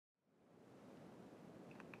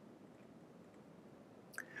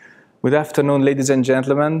Good afternoon, ladies and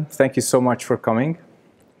gentlemen. Thank you so much for coming.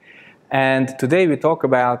 And today we talk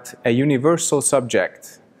about a universal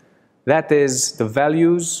subject. That is the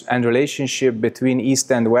values and relationship between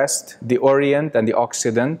East and West, the Orient and the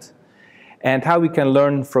Occident, and how we can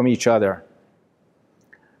learn from each other.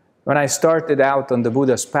 When I started out on the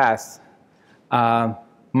Buddha's path,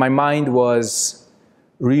 my mind was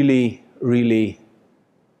really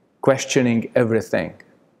questioning everything.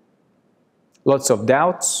 Lots of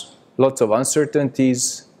doubts, lots of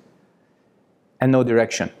uncertainties, and no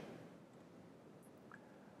direction.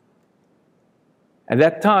 At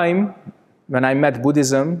that time, when I met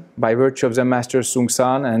Buddhism by virtue of Zen Master Seung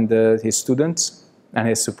Sahn and his students and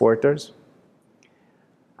his supporters,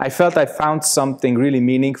 I felt I found something really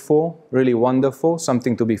meaningful, really wonderful,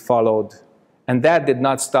 something to be followed. And that did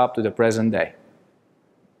not stop to the present day.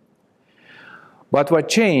 But what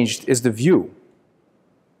changed is the view.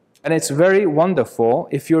 And it's very wonderful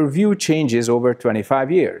if your view changes over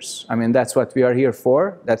 25 years. I mean, that's what we are here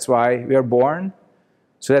for. That's why we are born,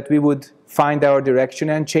 so that we would find our direction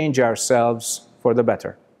and change ourselves for the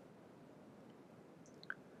better.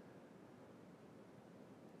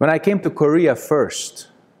 When I came to Korea first,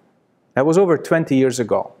 that was over 20 years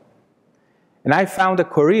ago. And I found a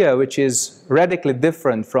Korea which is radically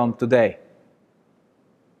different from today.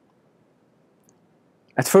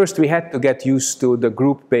 At first, we had to get used to the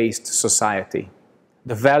group-based society,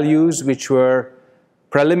 the values which were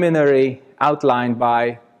preliminary outlined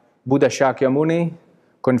by Buddha Shakyamuni,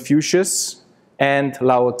 Confucius, and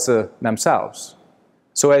Lao Tzu themselves.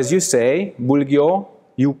 So as you say, Bulgyo,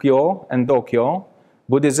 Yukyo, and Dokyo,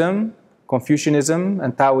 Buddhism, Confucianism,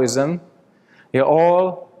 and Taoism, they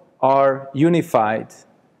all are unified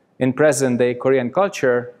in present-day Korean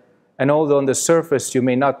culture, and although on the surface you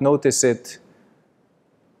may not notice it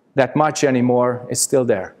that much anymore, it's still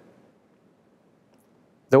there.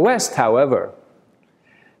 The West, however,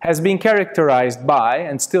 has been characterized by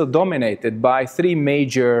and still dominated by three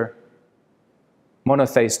major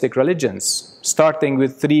monotheistic religions, starting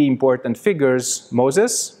with three important figures: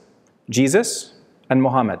 Moses, Jesus, and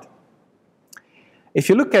Muhammad. If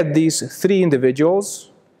you look at these three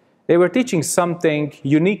individuals, they were teaching something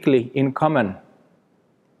uniquely in common.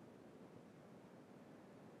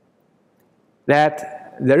 That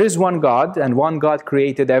there is one God, and one God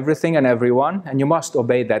created everything and everyone, and you must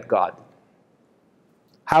obey that God.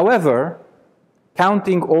 However,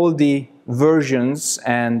 counting all the versions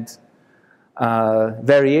and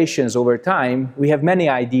variations over time, we have many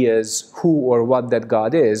ideas who or what that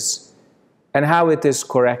God is, and how it is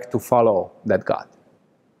correct to follow that God.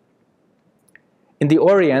 In the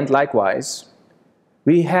Orient, likewise,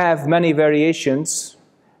 we have many variations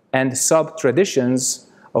and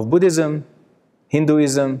sub-traditions of Buddhism,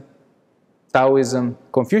 Hinduism, Taoism,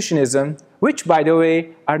 Confucianism, which, by the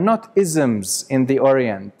way, are not isms in the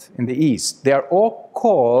Orient, in the East. They are all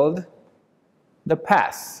called the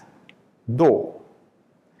path, Do.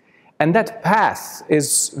 And that path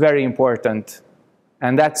is very important.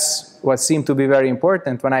 And that's what seemed to be very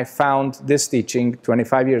important when I found this teaching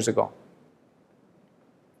 25 years ago.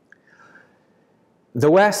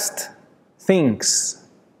 The West thinks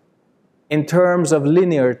in terms of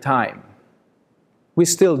linear time. We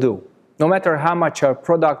still do. No matter how much our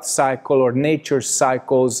product cycle or nature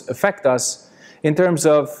cycles affect us in terms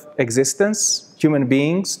of existence, human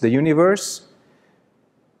beings, the universe,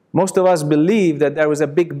 most of us believe that there was a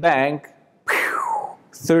big bang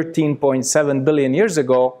 13.7 billion years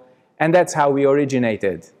ago, and that's how we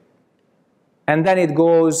originated. And then it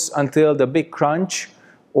goes until the big crunch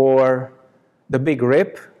or the big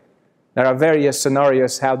rip. There are various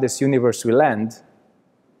scenarios how this universe will end.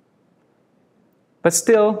 But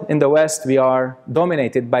still, in the West, we are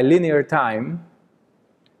dominated by linear time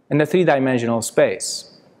in a three-dimensional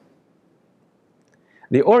space.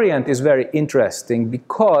 The Orient is very interesting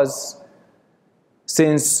because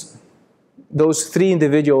since those three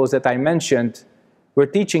individuals that I mentioned were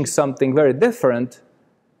teaching something very different,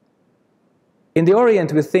 in the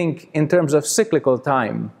Orient we think in terms of cyclical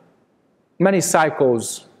time. Many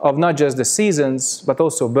cycles of not just the seasons, but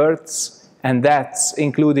also births and deaths,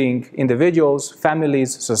 including individuals,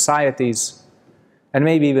 families, societies, and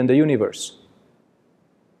maybe even the universe.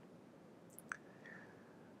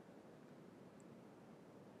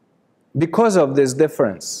 Because of this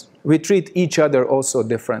difference, we treat each other also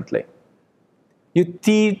differently. You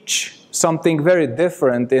teach something very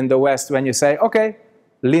different in the West when you say, okay,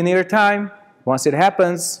 linear time, once it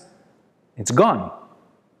happens, it's gone.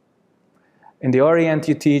 In the Orient,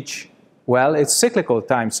 you teach, well, it's cyclical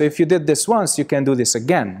time. So if you did this once, you can do this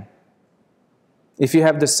again. If you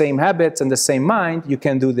have the same habits and the same mind, you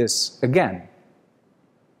can do this again.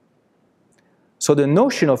 So the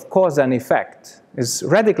notion of cause and effect is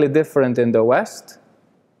radically different in the West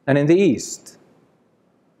and in the East.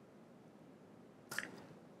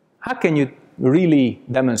 How can you really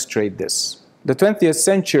demonstrate this? The 20th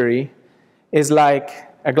century is like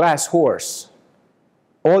a glass horse.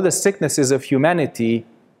 All the sicknesses of humanity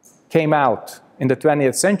came out in the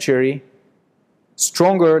 20th century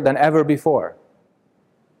stronger than ever before.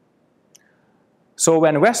 So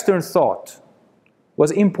when Western thought was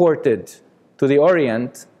imported to the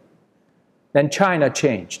Orient, then China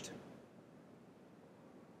changed.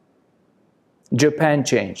 Japan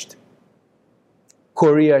changed.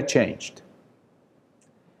 Korea changed.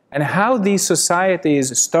 And how these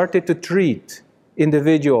societies started to treat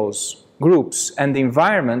individuals, groups, and the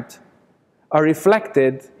environment are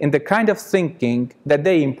reflected in the kind of thinking that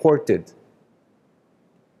they imported.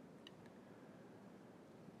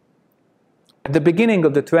 At the beginning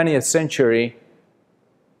of the 20th century,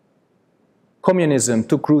 communism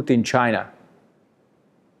took root in China.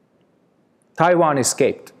 Taiwan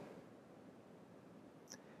escaped.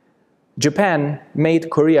 Japan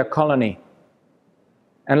made Korea a colony.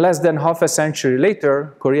 And less than half a century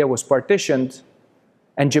later, Korea was partitioned,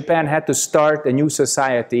 and Japan had to start a new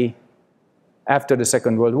society after the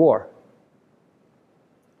Second World War.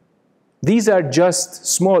 These are just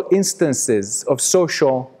small instances of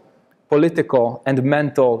social, political, and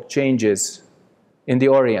mental changes in the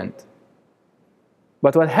Orient.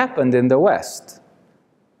 But what happened in the West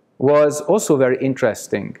was also very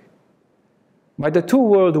interesting. By the two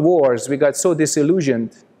world wars, we got so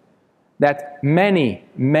disillusioned that many,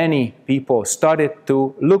 many people started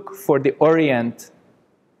to look for the Orient,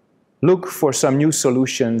 look for some new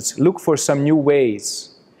solutions, look for some new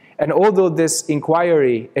ways. And although this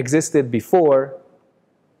inquiry existed before,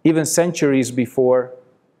 even centuries before,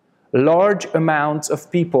 large amounts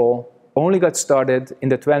of people only got started in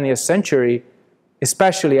the 20th century,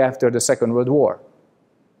 especially after the Second World War.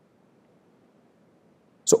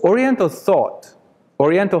 So Oriental thought,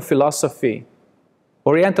 Oriental philosophy,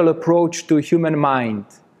 Oriental approach to human mind,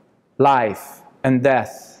 life, and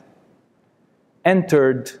death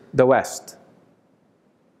entered the West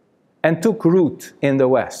and took root in the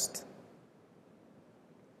West.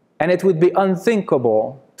 And it would be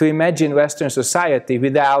unthinkable to imagine Western society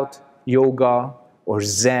without yoga or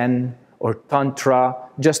Zen or Tantra,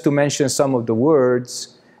 just to mention some of the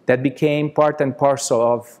words that became part and parcel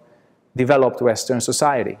of developed Western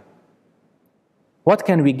society. What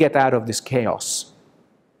can we get out of this chaos?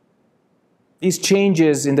 These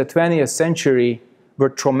changes in the 20th century were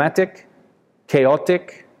traumatic,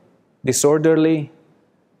 chaotic, disorderly,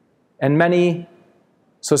 and many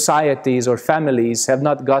societies or families have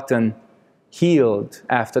not gotten healed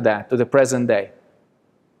after that to the present day.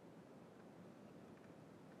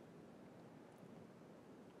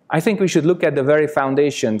 I think we should look at the very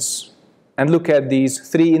foundations and look at these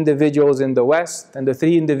three individuals in the West and the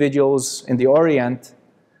three individuals in the Orient,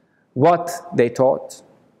 what they taught,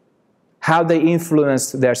 how they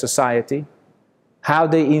influenced their society, how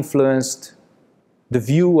they influenced the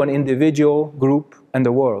view on individual, group, and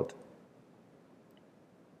the world.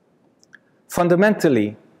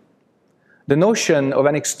 Fundamentally, the notion of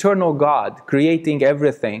an external God creating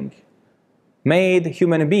everything made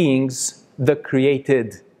human beings the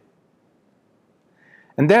created.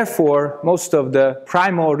 And therefore, most of the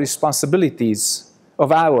primal responsibilities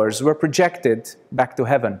of ours were projected back to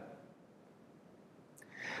heaven.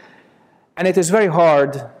 And it is very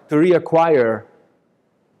hard to reacquire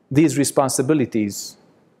these responsibilities.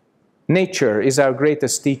 Nature is our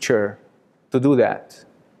greatest teacher to do that.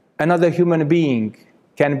 Another human being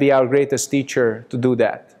can be our greatest teacher to do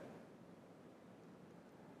that.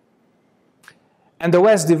 And the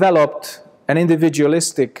West developed an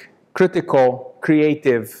individualistic, critical,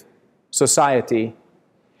 creative society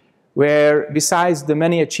where, besides the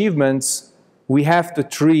many achievements, we have to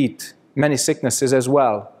treat many sicknesses as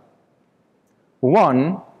well.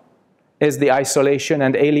 One is the isolation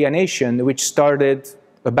and alienation which started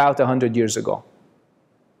about 100 years ago.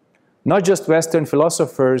 Not just Western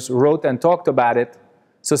philosophers wrote and talked about it,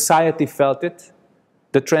 society felt it.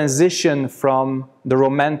 The transition from the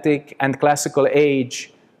Romantic and Classical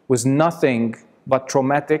age was nothing but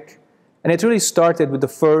traumatic, and it really started with the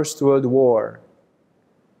First World War.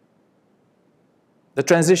 The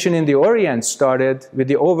transition in the Orient started with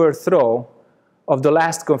the overthrow of the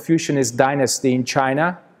last Confucianist dynasty in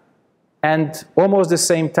China, and almost the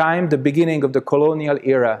same time, the beginning of the colonial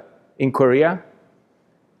era in Korea,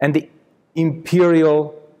 and the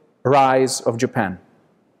imperial rise of Japan.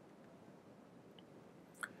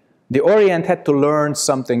 The Orient had to learn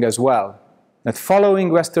something as well, that following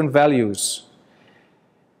Western values,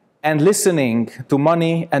 And listening to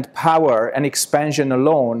money and power and expansion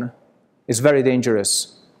alone is very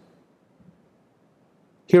dangerous.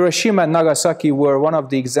 Hiroshima and Nagasaki were one of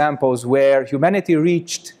the examples where humanity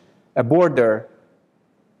reached a border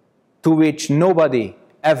to which nobody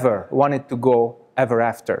ever wanted to go ever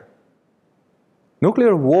after.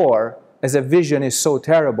 Nuclear war as a vision is so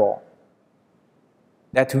terrible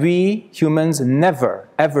that we humans never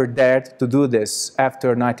ever dared to do this after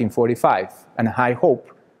 1945, and I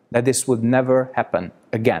hope that this would never happen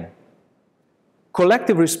again.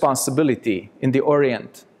 Collective responsibility in the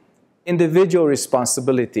Orient, individual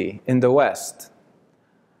responsibility in the West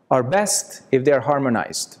are best if they are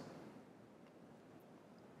harmonized.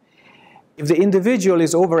 If the individual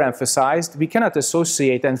is overemphasized, we cannot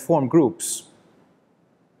associate and form groups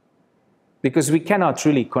because we cannot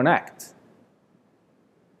really connect.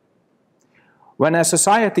 When a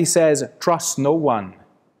society says, trust no one,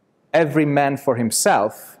 every man for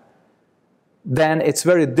himself, then it's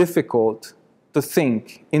very difficult to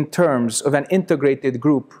think in terms of an integrated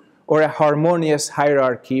group or a harmonious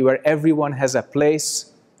hierarchy where everyone has a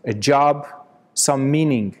place, a job, some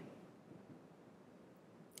meaning.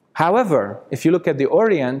 However, if you look at the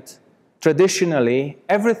Orient, traditionally,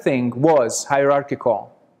 everything was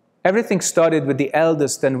hierarchical. Everything started with the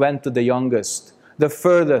eldest and went to the youngest, the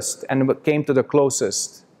furthest and came to the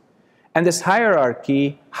closest. And this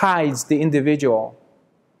hierarchy hides the individual.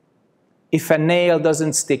 If a nail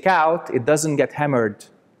doesn't stick out, it doesn't get hammered.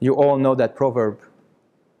 You all know that proverb.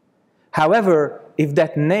 However, if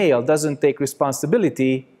that nail doesn't take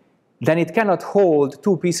responsibility, then it cannot hold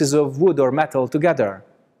two pieces of wood or metal together.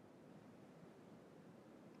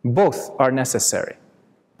 Both are necessary.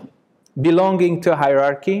 Belonging to a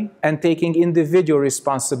hierarchy and taking individual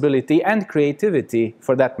responsibility and creativity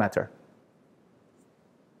for that matter.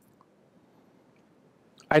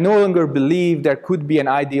 I no longer believe there could be an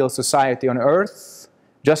ideal society on earth,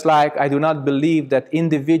 just like I do not believe that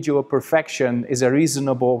individual perfection is a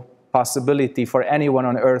reasonable possibility for anyone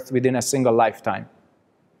on earth within a single lifetime.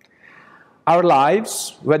 Our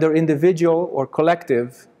lives, whether individual or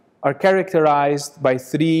collective, are characterized by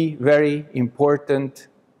three very important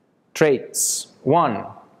traits. One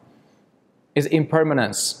is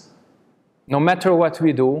impermanence. No matter what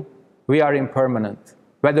we do, we are impermanent.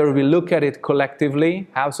 Whether we look at it collectively,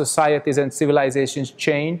 how societies and civilizations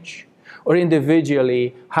change, or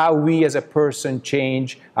individually, how we as a person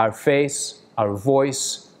change our face, our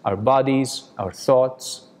voice, our bodies, our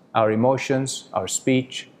thoughts, our emotions, our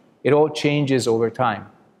speech, it all changes over time.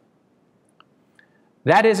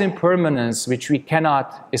 That is impermanence which we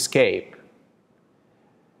cannot escape.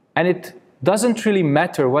 And it doesn't really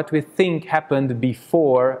matter what we think happened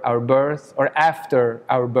before our birth or after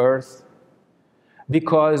our birth,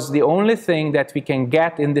 because the only thing that we can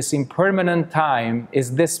get in this impermanent time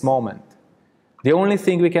is this moment. The only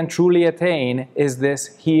thing we can truly attain is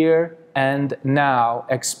this here and now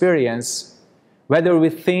experience, whether we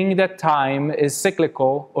think that time is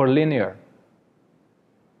cyclical or linear,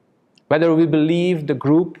 whether we believe the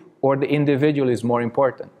group or the individual is more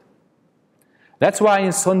important. That's why in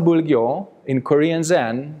Sonbulgyo, in Korean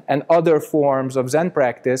Zen, and other forms of Zen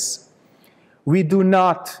practice, we do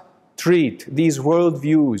not treat these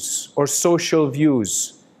worldviews or social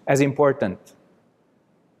views as important.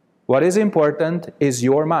 What is important is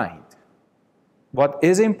your mind. What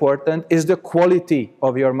is important is the quality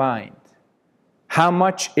of your mind. How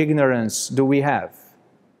much ignorance do we have?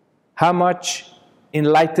 How much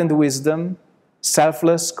enlightened wisdom,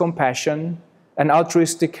 selfless compassion, and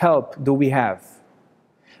altruistic help do we have?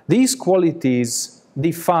 These qualities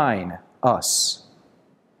define us.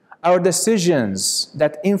 Our decisions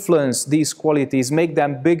that influence these qualities make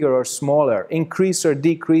them bigger or smaller, increase or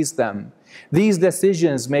decrease them. These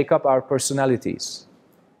decisions make up our personalities.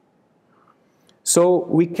 So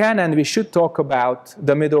we can and we should talk about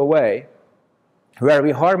the middle way, where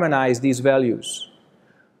we harmonize these values.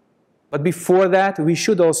 But before that, we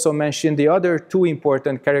should also mention the other two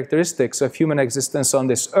important characteristics of human existence on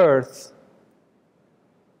this earth,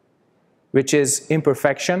 which is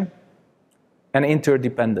imperfection and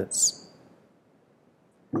interdependence.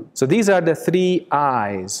 So these are the three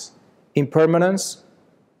I's: impermanence,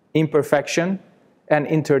 imperfection, and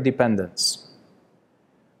interdependence.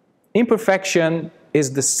 Imperfection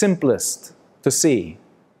is the simplest to see.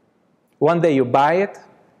 One day you buy it,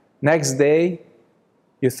 next day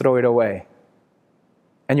you throw it away.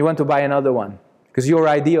 And you want to buy another one because your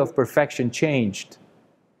idea of perfection changed.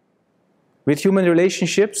 With human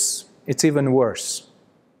relationships, it's even worse.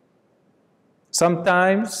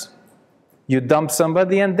 Sometimes you dump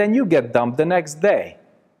somebody and then you get dumped the next day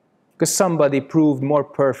because somebody proved more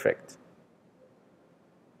perfect.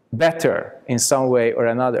 better in some way or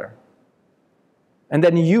another. And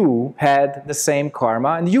then you had the same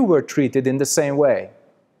karma and you were treated in the same way.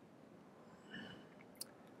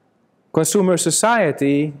 Consumer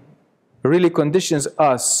society really conditions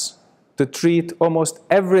us to treat almost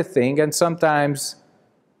everything, and sometimes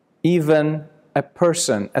even a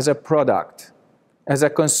person, as a product, as a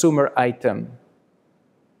consumer item,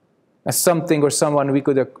 as something or someone we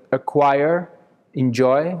could acquire,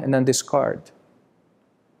 enjoy, and then discard.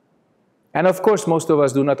 And of course, most of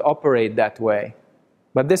us do not operate that way.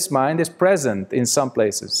 But this mind is present in some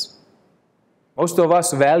places. Most of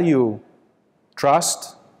us value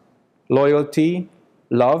trust, loyalty,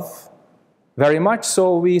 love. Very much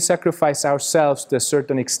so, we sacrifice ourselves to a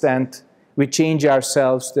certain extent. We change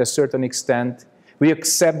ourselves to a certain extent. We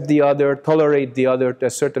accept the other, tolerate the other to a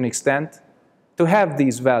certain extent to have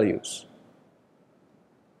these values.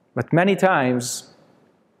 But many times,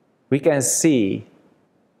 we can see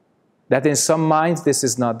that in some minds this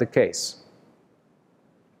is not the case.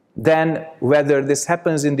 Then, whether this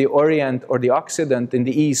happens in the Orient or the Occident, in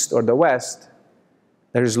the East or the West,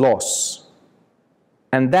 there is loss.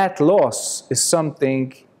 And that loss is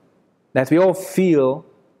something that we all feel,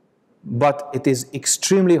 but it is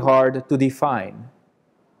extremely hard to define.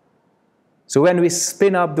 So when we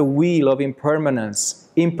spin up the wheel of impermanence,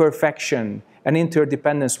 imperfection, and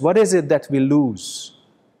interdependence, what is it that we lose?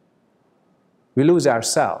 We lose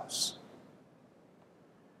ourselves.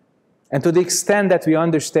 And to the extent that we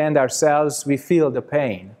understand ourselves, we feel the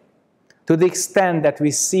pain. To the extent that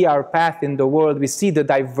we see our path in the world, we see the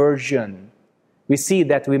diversion. We see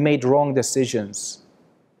that we made wrong decisions.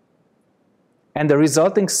 And the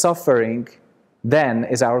resulting suffering then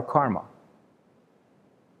is our karma.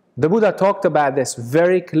 The Buddha talked about this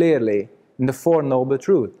very clearly in the Four Noble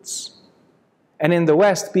Truths. And in the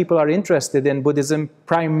West, people are interested in Buddhism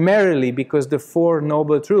primarily because the Four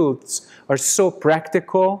Noble Truths are so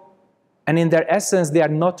practical, and in their essence, they are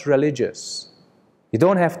not religious. You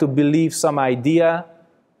don't have to believe some idea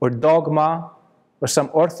or dogma or some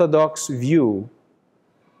orthodox view.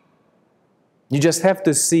 You just have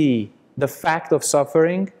to see the fact of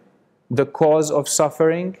suffering, the cause of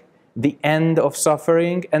suffering, the end of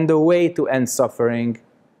suffering, and the way to end suffering,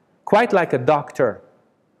 quite like a doctor.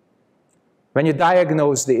 When you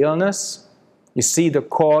diagnose the illness, you see the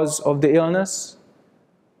cause of the illness,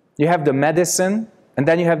 you have the medicine, and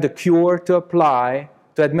then you have the cure to apply,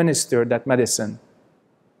 to administer that medicine.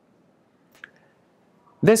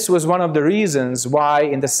 This was one of the reasons why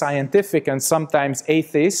in the scientific and sometimes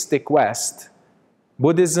atheistic West,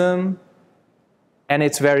 Buddhism and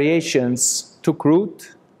its variations took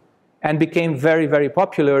root and became very, very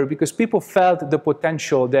popular because people felt the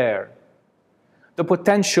potential there. The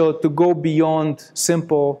potential to go beyond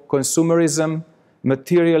simple consumerism,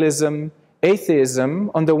 materialism, atheism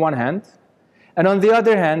on the one hand, and on the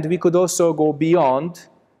other hand, we could also go beyond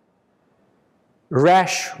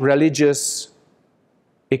rash religious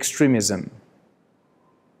extremism.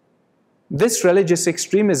 This religious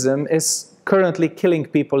extremism is currently killing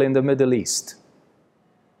people in the Middle East.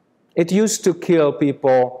 It used to kill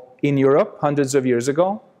people in Europe hundreds of years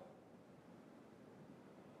ago.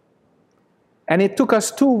 And it took us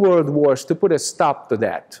 2 world wars to put a stop to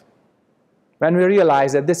that, when we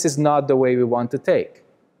realized that this is not the way we want to take.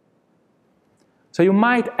 So you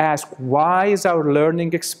might ask, why is our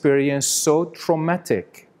learning experience so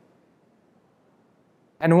traumatic?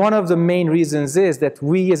 And one of the main reasons is that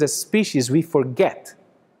we as a species, we forget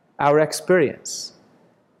our experience.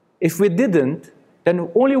 If we didn't,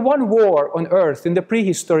 then only 1 war on Earth in the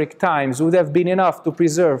prehistoric times would have been enough to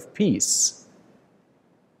preserve peace.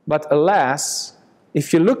 But alas,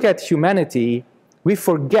 if you look at humanity, we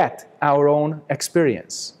forget our own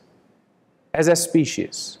experience as a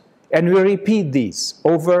species. And we repeat these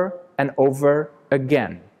over and over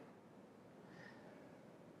again.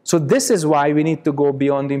 So this is why we need to go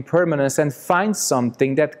beyond impermanence and find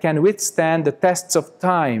something that can withstand the tests of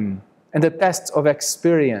time and the tests of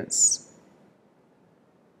experience.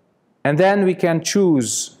 And then we can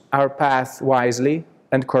choose our path wisely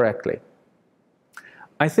and correctly.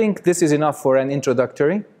 I think this is enough for an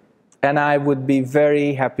introductory, and I would be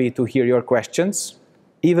very happy to hear your questions.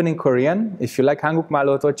 Even in Korean, if you like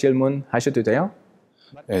한국말로도 질문 하셔도 돼요.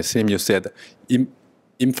 Sim, you said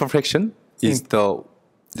imperfection is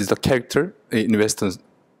the character in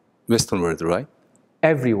Western world, right?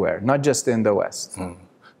 Everywhere, not just in the West.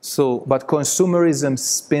 But consumerism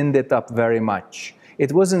spinned it up very much.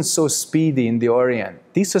 It wasn't so speedy in the Orient.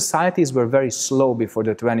 These societies were very slow before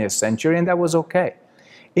the 20th century, and that was okay.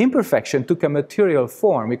 Imperfection took a material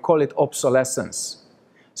form. We call it obsolescence.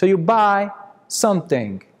 So you buy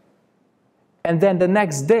something, And then the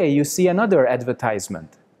next day you see another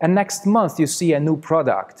advertisement. And next month you see a new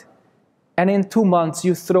product. And in 2 months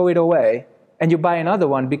you throw it away and you buy another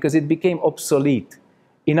one because it became obsolete.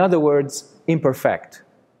 In other words, imperfect.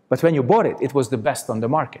 But when you bought it, it was the best on the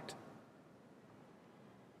market.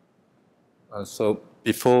 So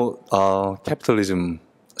before capitalism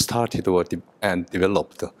started and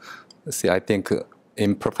developed, see, I think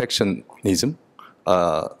imperfectionism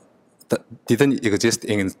didn't exist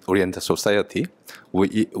in Oriental society.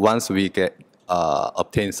 Once we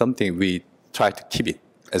obtain something, we try to keep it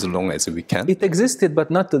as long as we can. It existed,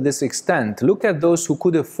 but not to this extent. Look at those who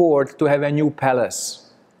could afford to have a new palace,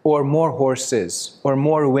 or more horses, or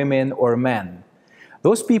more women or men.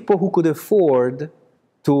 Those people who could afford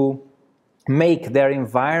to make their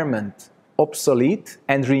environment obsolete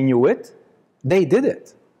and renew it, they did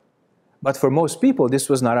it. But for most people, this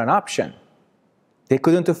was not an option. They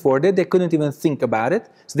couldn't afford it, they couldn't even think about it,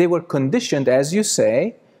 so they were conditioned, as you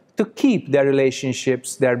say, to keep their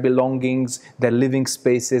relationships, their belongings, their living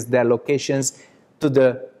spaces, their locations to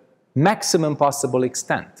the maximum possible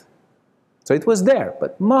extent. So it was there,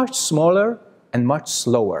 but much smaller and much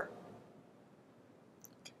slower.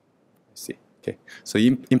 I see. Okay. So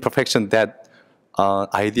imperfection, that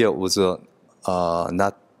idea was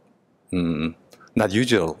not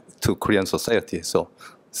usual to Korean society. So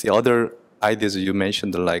the other ideas you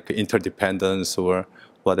mentioned, like interdependence or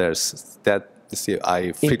what else, that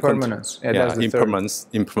I frequently, impermanence. Yeah,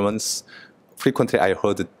 impermanence. Frequently, I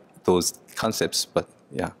heard those concepts, but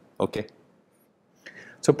yeah, okay.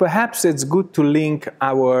 So perhaps it's good to link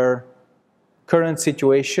our current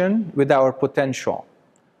situation with our potential.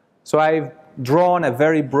 So I've drawn a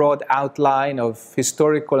very broad outline of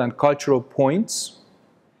historical and cultural points,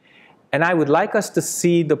 and I would like us to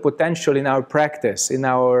see the potential in our practice, in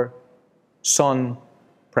our Son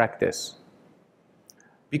practice.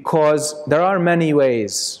 Because there are many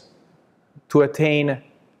ways to attain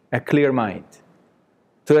a clear mind,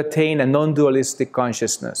 to attain a non-dualistic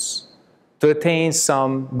consciousness, to attain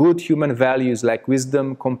some good human values like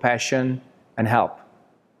wisdom, compassion, and help.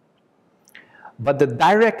 But the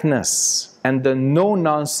directness and the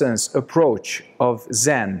no-nonsense approach of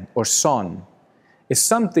Zen or Son is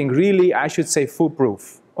something really, I should say,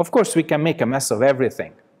 foolproof. Of course, we can make a mess of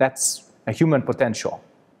everything. That's a human potential.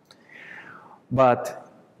 But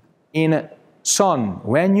in Son,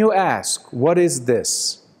 when you ask, what is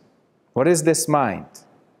this? What is this mind?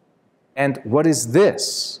 And what is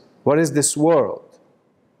this? What is this world?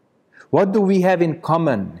 What do we have in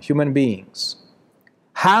common, human beings?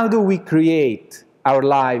 How do we create our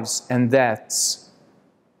lives and deaths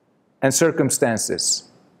and circumstances?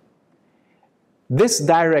 This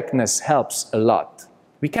directness helps a lot.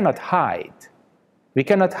 We cannot hide. We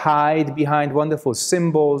cannot hide behind wonderful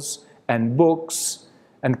symbols and books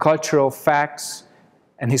and cultural facts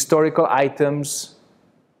and historical items.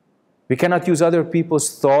 We cannot use other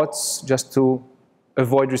people's thoughts just to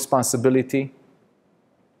avoid responsibility.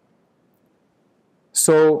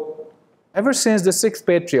 So, ever since the sixth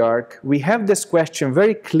patriarch, we have this question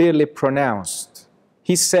very clearly pronounced.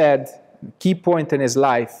 He said, key point in his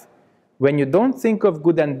life, when you don't think of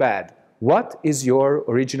good and bad, what is your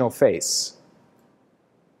original face?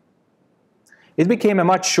 It became a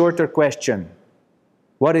much shorter question.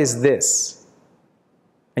 What is this?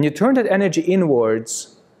 And you turn that energy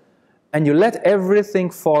inwards and you let everything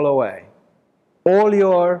fall away. All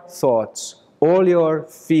your thoughts, all your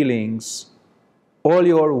feelings, all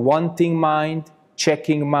your wanting mind,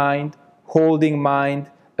 checking mind, holding mind,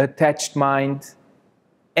 attached mind,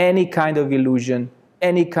 any kind of illusion,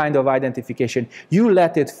 any kind of identification, you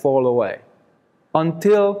let it fall away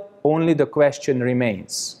until only the question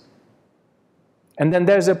remains. And then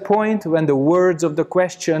there's a point when the words of the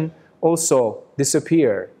question also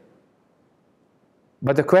disappear.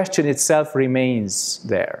 But the question itself remains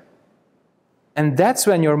there. And that's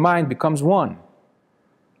when your mind becomes one.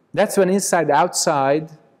 That's when inside and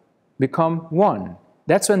outside become one.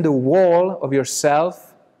 That's when the wall of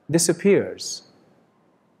yourself disappears.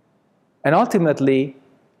 And ultimately,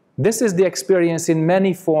 this is the experience in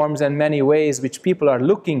many forms and many ways which people are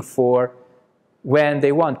looking for when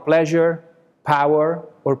they want pleasure, power,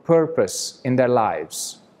 or purpose in their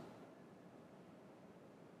lives.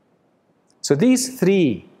 So these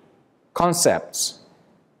three concepts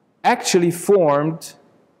actually formed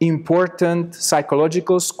important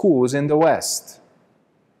psychological schools in the West.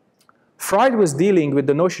 Freud was dealing with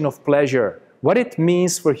the notion of pleasure, what it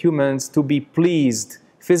means for humans to be pleased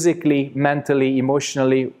physically, mentally,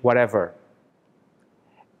 emotionally, whatever.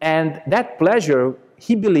 And that pleasure,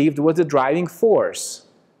 he believed, was the driving force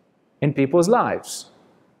in people's lives.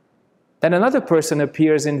 Then another person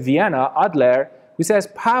appears in Vienna, Adler, who says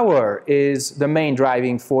power is the main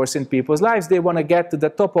driving force in people's lives. They want to get to the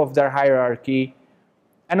top of their hierarchy.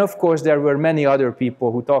 And of course, there were many other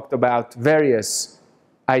people who talked about various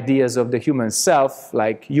ideas of the human self,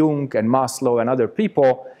 like Jung and Maslow and other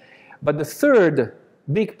people. But the third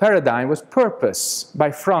big paradigm was purpose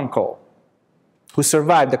by Frankl, who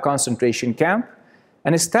survived the concentration camp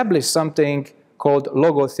and established something called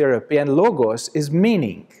logotherapy. And logos is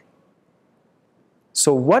meaning.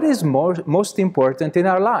 So what is most important in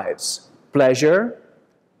our lives? Pleasure,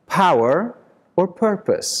 power, or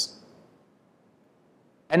purpose?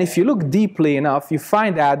 And if you look deeply enough, you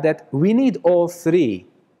find out that we need all three,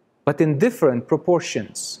 but in different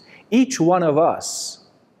proportions. Each one of us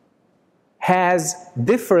has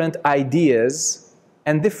different ideas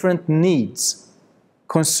and different needs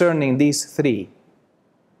concerning these three.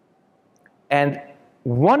 And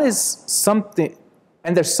there's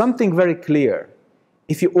something very clear.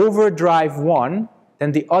 If you overdrive one,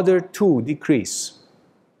 then the other two decrease.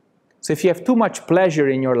 So if you have too much pleasure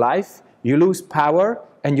in your life, you lose power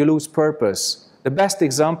and you lose purpose. The best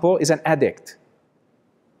example is an addict.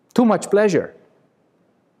 Too much pleasure.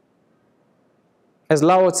 As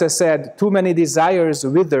Lao Tzu said, too many desires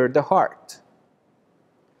wither the heart.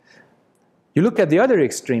 You look at the other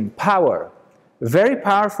extreme, power. Very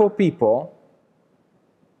powerful people,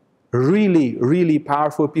 really, really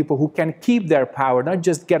powerful people who can keep their power, not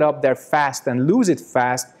just get up there fast and lose it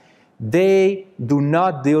fast, they do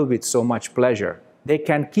not deal with so much pleasure. They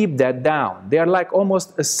can keep that down. They are like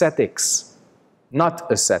almost ascetics.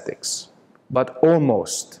 Not ascetics, but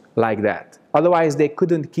almost like that. Otherwise, they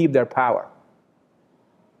couldn't keep their power.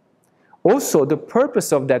 Also, the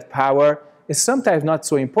purpose of that power is sometimes not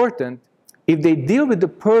so important. If they deal with the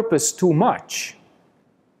purpose too much,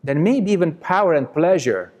 then maybe even power and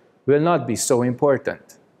pleasure will not be so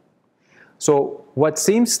important. So what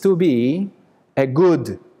seems to be a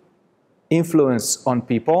good influence on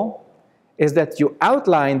people is that you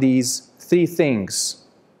outline these three things: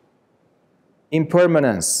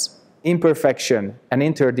 impermanence, imperfection, and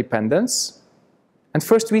interdependence. And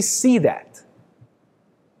first we see that.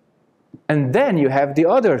 And then you have the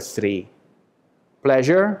other three: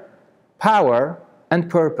 pleasure, power, and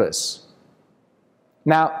purpose.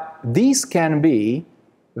 Now, these can be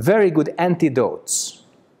very good antidotes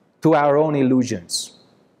to our own illusions.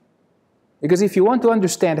 Because if you want to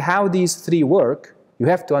understand how these three work, you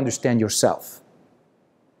have to understand yourself.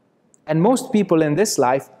 And most people in this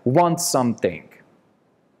life want something.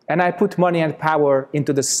 And I put money and power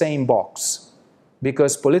into the same box.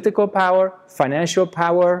 Because political power, financial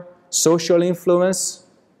power, social influence,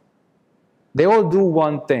 they all do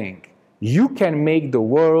one thing. You can make the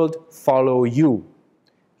world follow you.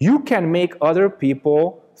 You can make other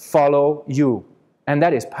people follow you. And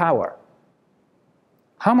that is power.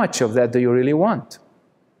 How much of that do you really want?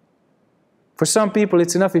 For some people,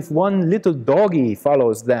 it's enough if one little doggy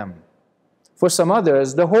follows them. For some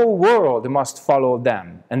others, the whole world must follow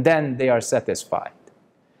them, and then they are satisfied.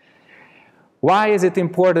 Why is it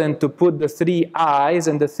important to put the three I's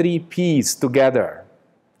and the three P's together?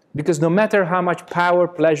 Because no matter how much power,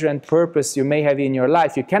 pleasure, and purpose you may have in your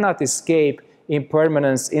life, you cannot escape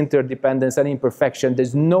impermanence, interdependence, and imperfection.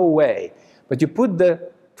 There's no way. But you put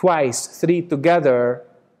the three together,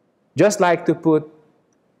 just like to put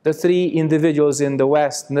the three individuals in the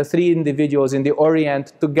West and the three individuals in the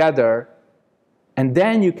Orient together, and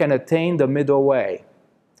then you can attain the middle way.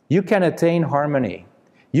 You can attain harmony.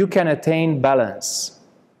 You can attain balance.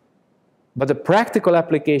 But the practical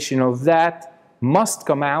application of that must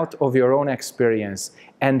come out of your own experience.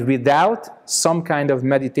 And without some kind of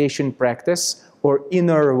meditation practice or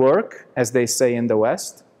inner work, as they say in the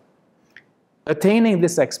West, attaining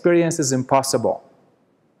this experience is impossible.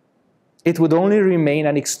 It would only remain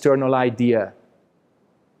an external idea.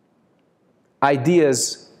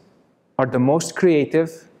 Ideas are the most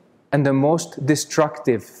creative and the most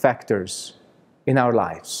destructive factors in our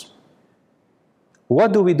lives.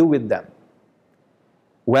 What do we do with them?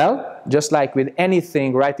 Well, just like with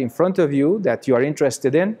anything right in front of you that you are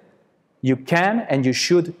interested in, you can and you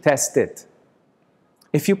should test it.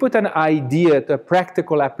 If you put an idea to a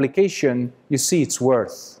practical application, you see its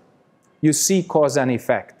worth. You see cause and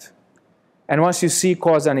effect. And once you see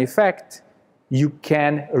cause and effect, you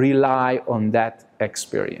can rely on that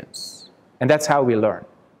experience. And that's how we learn.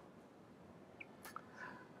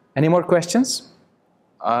 Any more questions?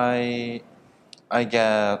 I get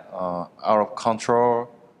out of control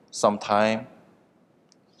sometime.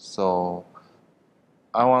 So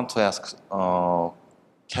I want to ask, how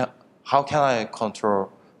can I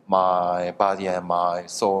control my body and my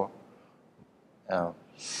soul?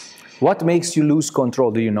 What makes you lose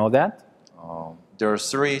control? Do you know that? There are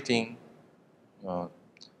three things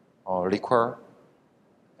liquor,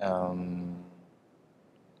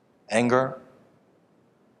 anger,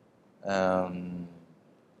 and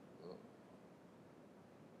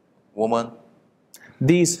woman.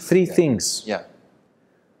 These three things, Yeah.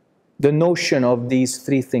 the notion of these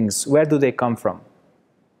three things, where do they come from?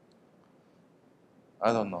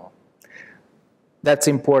 I don't know. That's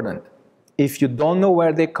important. If you don't know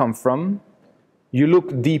where they come from, you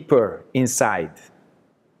look deeper inside.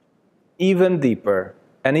 Even deeper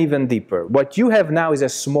and even deeper. What you have now is a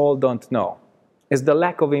small don't know. It's the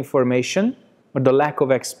lack of information or the lack of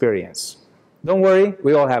experience. Don't worry,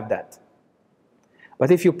 we all have that. But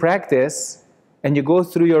if you practice and you go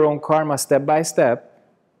through your own karma step by step,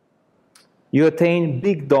 you attain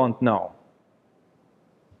big don't know.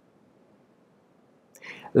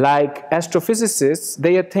 Like astrophysicists,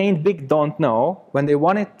 they attained big don't know when they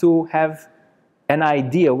wanted to have an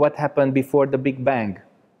idea what happened before the Big Bang.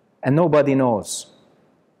 And nobody knows.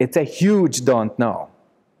 It's a huge don't know.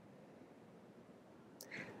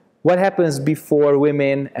 What happens before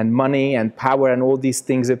women and money and power and all these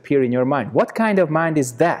things appear in your mind? What kind of mind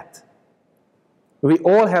is that? We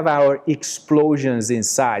all have our explosions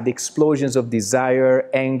inside, explosions of desire,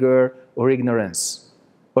 anger, or ignorance,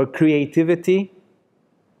 or creativity,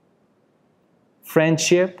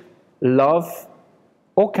 friendship, love,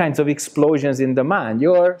 all kinds of explosions in the mind.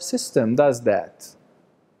 Your system does that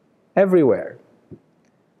everywhere.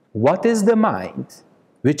 What is the mind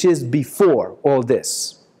which is before all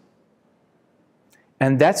this?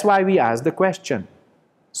 And that's why we ask the question.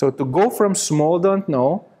 So to go from small don't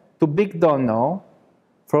know to big don't know,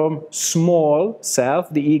 from small self,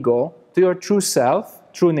 the ego, to your true self,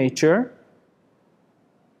 true nature,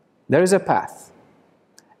 there is a path.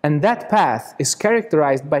 And that path is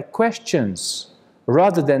characterized by questions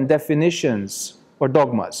rather than definitions or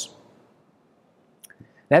dogmas.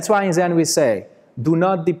 That's why in Zen we say, do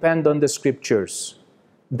not depend on the scriptures.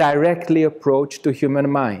 Directly approach to human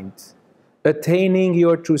mind. Attaining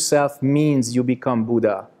your true self means you become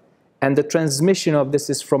Buddha. And the transmission of this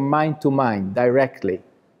is from mind to mind, directly.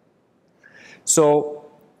 So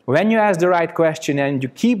when you ask the right question and you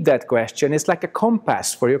keep that question, it's like a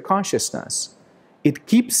compass for your consciousness. It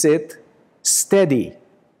keeps it steady,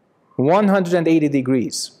 180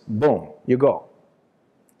 degrees. Boom, you go.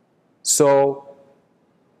 So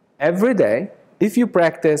every day, if you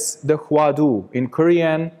practice the Hwa-du, in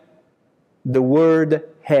Korean, the word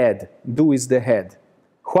head, du is the head.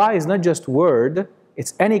 Hwa is not just word,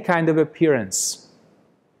 it's any kind of appearance,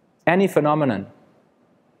 any phenomenon.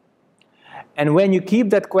 And when you keep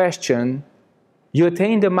that question, you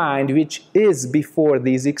attain the mind which is before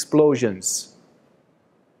these explosions,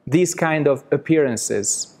 these kind of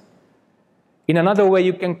appearances. In another way,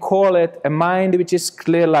 you can call it a mind which is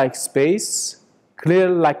clear like space, clear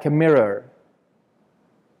like a mirror.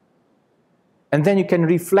 And then you can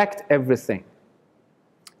reflect everything.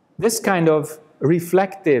 This kind of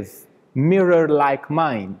reflective, mirror-like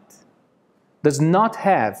mind does not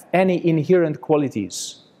have any inherent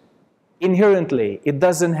qualities. Inherently, it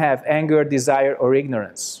doesn't have anger, desire, or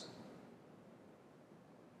ignorance.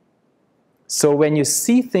 So when you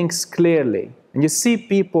see things clearly, and you see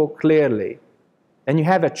people clearly, then you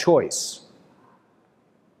have a choice.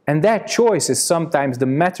 And that choice is sometimes the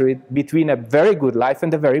matter between a very good life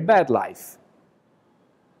and a very bad life.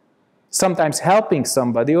 Sometimes helping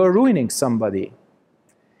somebody or ruining somebody.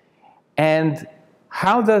 And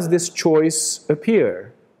how does this choice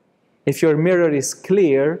appear? If your mirror is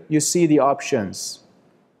clear, you see the options.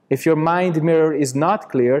 If your mind mirror is not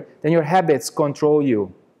clear, then your habits control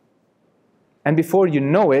you. And before you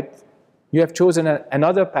know it, you have chosen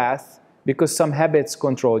another path because some habits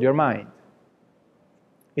control your mind.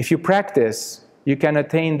 If you practice, you can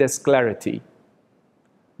attain this clarity.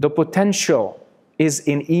 The potential is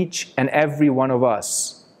in each and every one of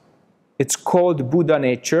us. It's called Buddha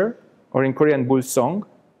nature, or in Korean, Bulsong.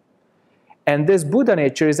 And this Buddha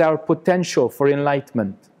nature is our potential for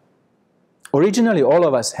enlightenment. Originally, all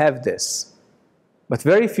of us have this, but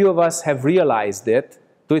very few of us have realized it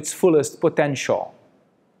to its fullest potential.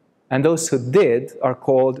 And those who did are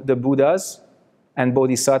called the Buddhas and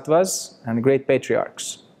Bodhisattvas and great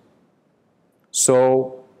patriarchs.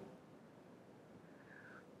 So,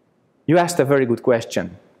 you asked a very good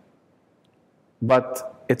question,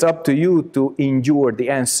 but it's up to you to endure the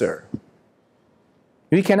answer.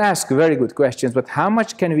 We can ask very good questions, but how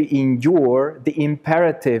much can we endure the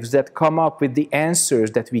imperatives that come up with the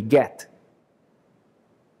answers that we get?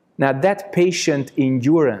 Now, that patient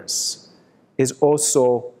endurance is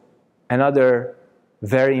also another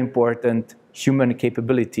very important human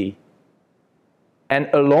capability And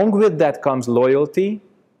along with that comes loyalty,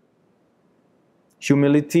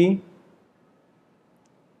 humility,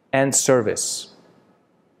 and service.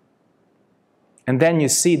 And then you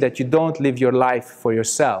see that you don't live your life for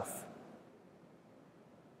yourself.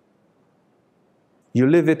 You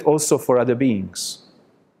live it also for other beings.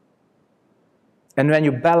 And when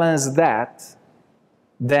you balance that,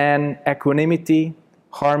 then equanimity,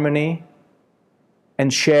 harmony,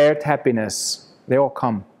 and shared happiness, they all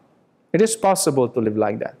come. It is possible to live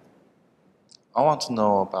like that. I want to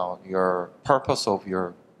know about your purpose of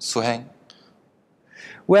your suheng.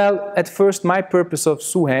 Well, at first my purpose of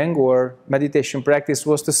suheng, or meditation practice,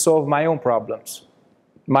 was to solve my own problems,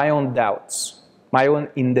 my own doubts, my own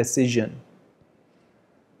indecision.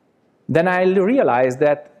 Then I realized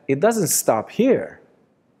that it doesn't stop here,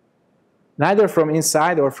 neither from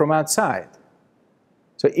inside or from outside.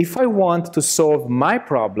 So if I want to solve my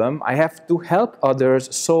problem, I have to help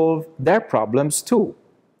others solve their problems too.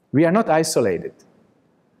 We are not isolated.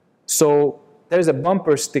 So there's a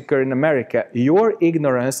bumper sticker in America, "Your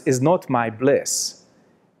ignorance is not my bliss."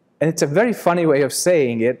 And it's a very funny way of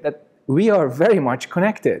saying it, that we are very much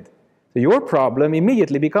connected. So your problem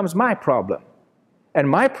immediately becomes my problem. And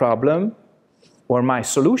my problem, or my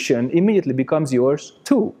solution, immediately becomes yours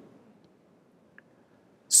too.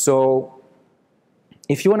 So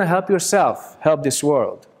if you want to help yourself, help this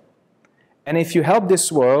world. And if you help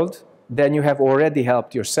this world, then you have already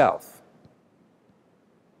helped yourself.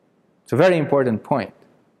 It's a very important point.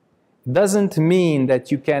 It doesn't mean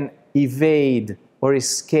that you can evade or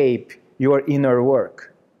escape your inner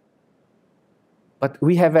work. But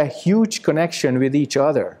we have a huge connection with each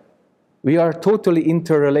other. We are totally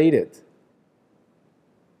interrelated.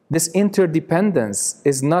 This interdependence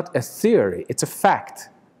is not a theory, it's a fact.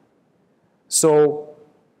 So,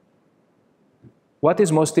 what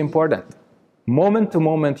is most important? Moment to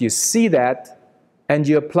moment you see that, and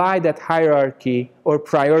you apply that hierarchy or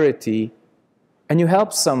priority, and you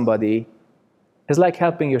help somebody. It's like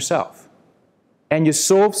helping yourself. And you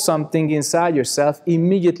solve something inside yourself,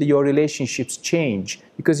 immediately your relationships change,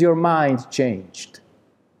 because your mind changed.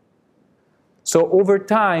 So over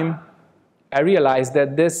time, I realized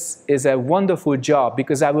that this is a wonderful job,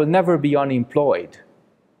 because I will never be unemployed.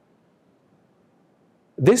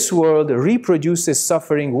 This world reproduces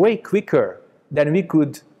suffering way quicker than we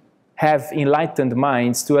could have enlightened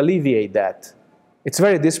minds to alleviate that. It's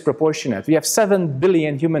very disproportionate. We have 7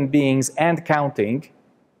 billion human beings and counting,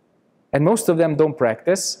 and most of them don't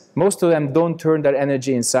practice. Most of them don't turn their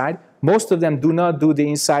energy inside. Most of them do not do the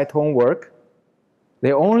inside homework.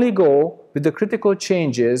 They only go with the critical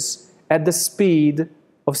changes at the speed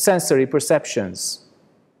of sensory perceptions.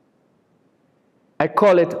 I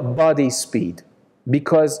call it body speed,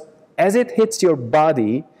 because as it hits your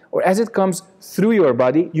body, or as it comes through your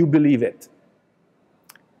body, you believe it.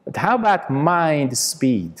 But how about mind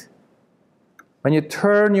speed? When you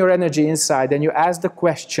turn your energy inside and you ask the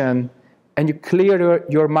question and you clear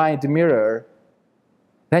your mind mirror,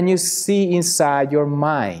 then you see inside your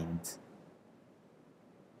mind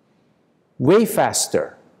way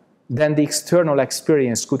faster than the external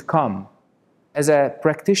experience could come. As a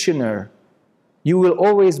practitioner, you will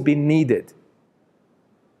always be needed.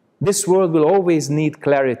 This world will always need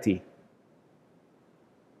clarity.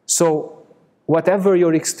 So whatever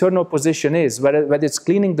your external position is, whether it's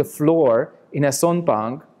cleaning the floor in a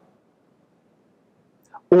sonpang,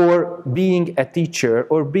 or being a teacher,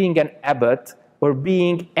 or being an abbot, or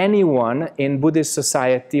being anyone in Buddhist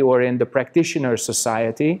society or in the practitioner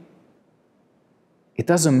society, it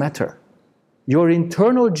doesn't matter. Your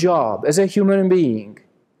internal job as a human being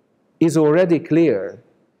is already clear.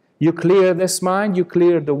 You clear this mind, you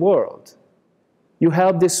clear the world. You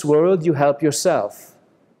help this world, you help yourself.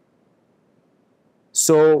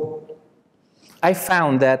 So I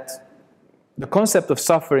found that the concept of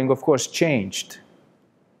suffering, of course, changed.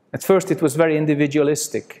 At first it was very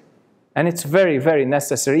individualistic, and it's very, very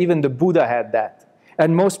necessary. Even the Buddha had that.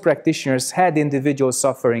 And most practitioners had individual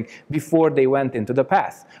suffering before they went into the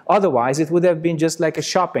path. Otherwise, it would have been just like a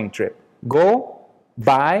shopping trip. Go,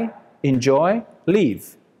 buy, enjoy,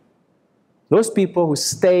 leave. Those people who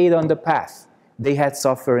stayed on the path, they had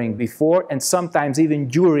suffering before and sometimes even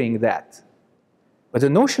during that. But the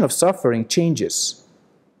notion of suffering changes.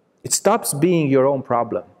 It stops being your own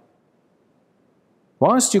problem.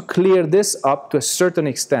 Once you clear this up to a certain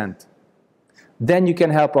extent, then you can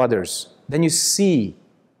help others. Then you see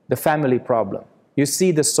the family problem. You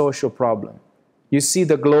see the social problem. You see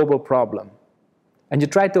the global problem. And you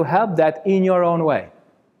try to help that in your own way.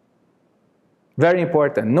 Very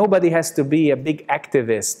important. Nobody has to be a big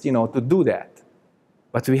activist, to do that.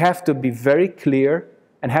 But we have to be very clear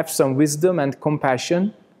and have some wisdom and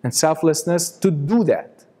compassion and selflessness to do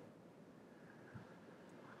that.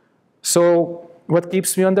 So what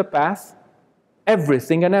keeps me on the path?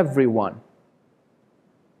 Everything and everyone.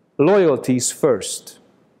 Loyalty is first.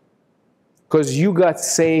 Because you got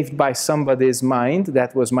saved by somebody's mind,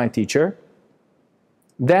 that was my teacher.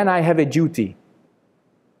 Then I have a duty.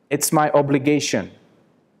 It's my obligation.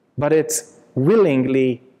 But it's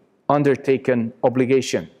willingly undertaken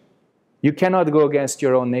obligation. You cannot go against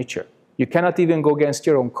your own nature. You cannot even go against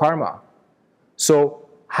your own karma. So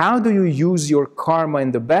how do you use your karma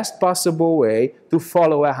in the best possible way to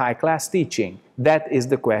follow a high-class teaching? That is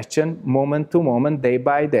the question, moment to moment, day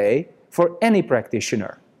by day, for any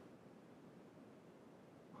practitioner.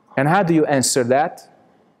 And how do you answer that?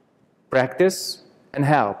 Practice and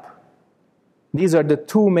help. These are the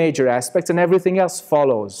two major aspects, and everything else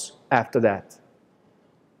follows after that.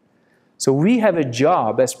 So we have a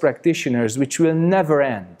job as practitioners which will never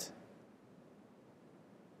end.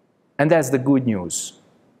 And that's the good news.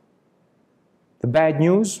 The bad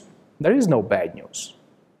news, there is no bad news.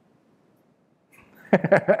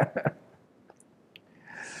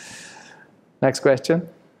 Next question.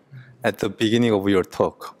 At the beginning of your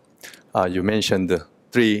talk, you mentioned the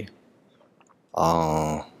three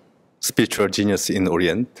spiritual geniuses in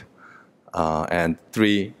Orient and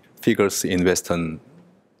three figures in Western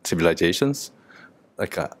civilizations,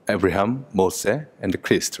 like Abraham, Moses, and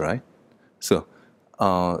Christ, right? So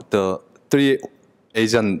the three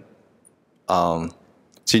Asian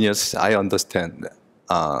geniuses, I understand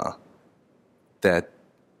that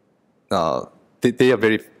they are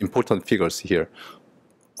very important figures here,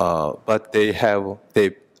 but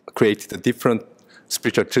they created different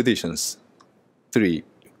spiritual traditions,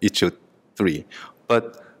 each of three.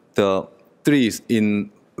 But the three in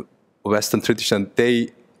Western tradition, they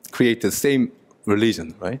create the same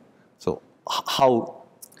religion, right? So how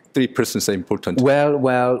three persons are important?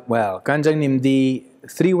 Well, Kanjangnim, the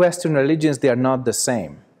three Western religions, they are not the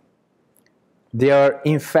same. They are,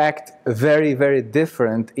 in fact, very, very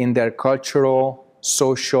different in their cultural,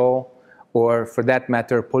 social, or for that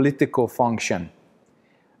matter, political function.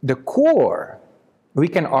 The core, we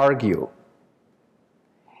can argue,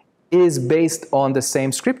 is based on the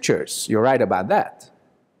same scriptures. You're right about that.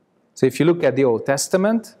 So if you look at the Old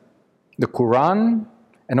Testament, the Quran,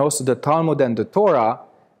 and also the Talmud and the Torah,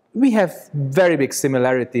 we have very big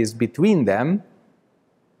similarities between them.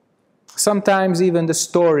 Sometimes even the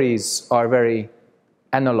stories are very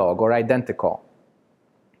analog or identical.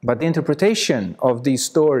 But the interpretation of these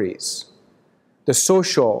stories, the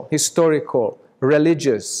social, historical,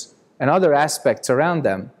 religious, and other aspects around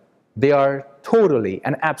them, they are totally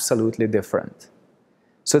and absolutely different.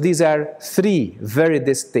 So these are three very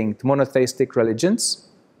distinct monotheistic religions.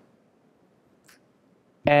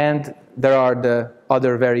 And there are the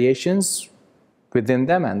other variations within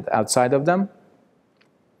them and outside of them.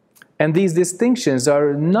 And these distinctions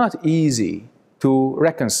are not easy to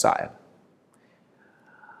reconcile.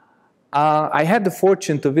 I had the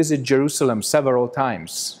fortune to visit Jerusalem several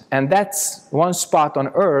times, and that's one spot on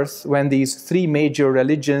earth when these three major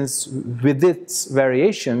religions, with its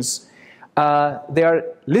variations, they are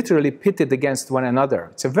literally pitted against one another.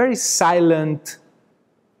 It's a very silent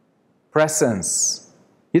presence.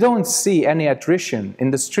 You don't see any attrition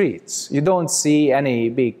in the streets. You don't see any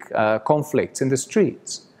big conflicts in the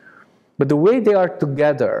streets. But the way they are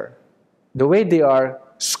together, the way they are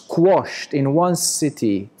squashed in one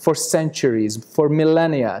city for centuries, for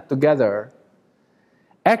millennia together,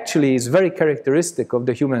 actually is very characteristic of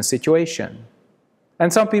the human situation.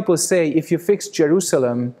 And some people say, if you fix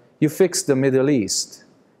Jerusalem, you fix the Middle East.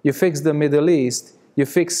 You fix the Middle East, you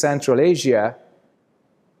fix Central Asia.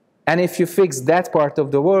 And if you fix that part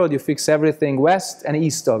of the world, you fix everything west and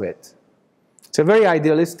east of it. It's a very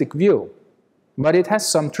idealistic view, but it has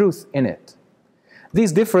some truth in it.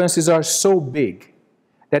 These differences are so big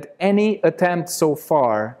that any attempt so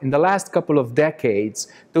far in the last couple of decades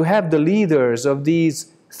to have the leaders of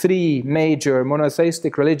these three major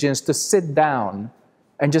monotheistic religions to sit down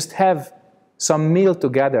and just have some meal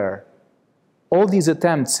together, all these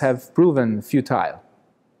attempts have proven futile.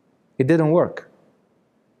 It didn't work.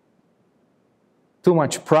 Too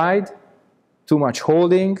much pride, too much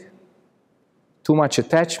holding, too much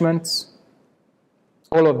attachments,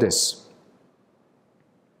 all of this.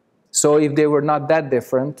 So if they were not that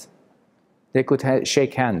different, they could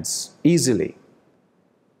shake hands easily.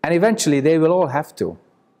 And eventually they will all have to.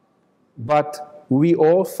 But we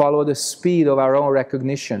all follow the speed of our own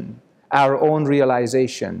recognition, our own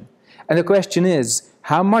realization. And the question is,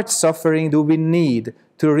 how much suffering do we need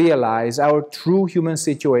to realize our true human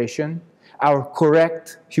situation, our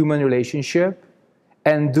correct human relationship,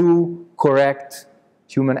 and do correct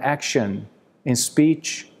human action in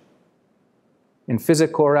speech, in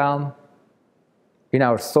physical realm, in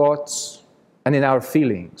our thoughts, and in our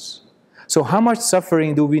feelings. So how much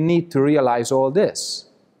suffering do we need to realize all this?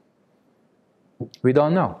 We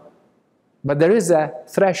don't know. But there is a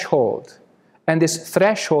threshold, and this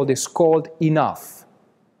threshold is called enough.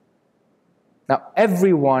 Now,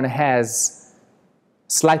 everyone has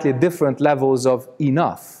slightly different levels of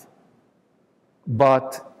enough,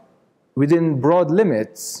 but within broad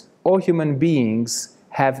limits, all human beings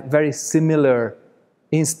have very similar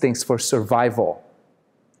instincts for survival,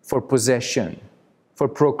 for possession, for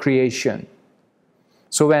procreation.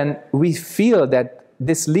 So when we feel that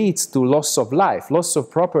this leads to loss of life, loss of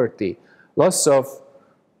property, loss of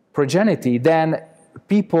progeny, then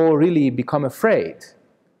people really become afraid.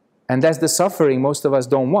 And that's the suffering most of us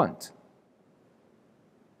don't want.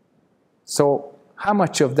 So how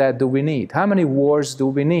much of that do we need? How many wars do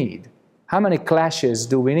we need? How many clashes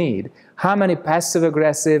do we need? How many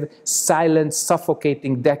passive-aggressive, silent,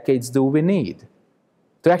 suffocating decades do we need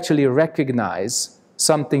to actually recognize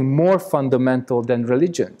something more fundamental than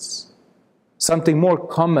religions, something more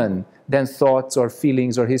common than thoughts or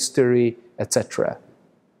feelings or history, etc.?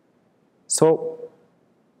 So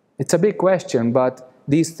it's a big question, but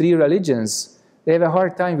these three religions, they have a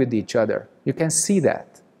hard time with each other. You can see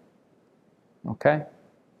that. Okay?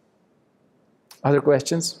 Other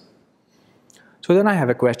questions? So then I have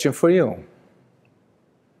a question for you.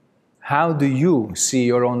 How do you see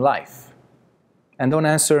your own life? And don't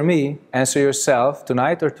answer me, answer yourself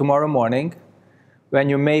tonight or tomorrow morning, when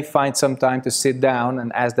you may find some time to sit down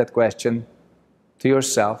and ask that question to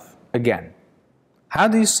yourself again. How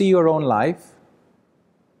do you see your own life?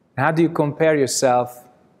 How do you compare yourself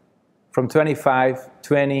from 25,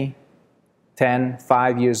 20, 10,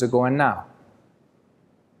 5 years ago and now?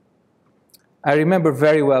 I remember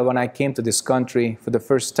very well when I came to this country for the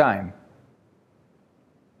first time.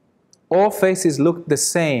 All faces looked the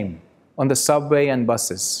same on the subway and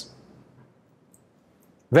buses.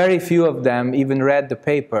 Very few of them even read the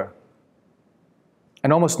paper.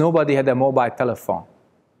 And almost nobody had a mobile telephone.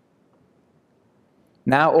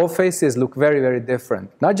 Now all faces look very, very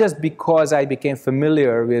different. Not just because I became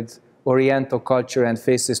familiar with Oriental culture and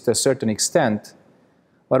faces to a certain extent,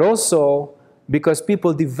 but also because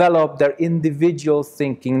people develop their individual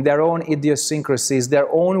thinking, their own idiosyncrasies, their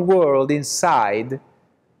own world inside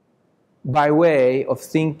by way of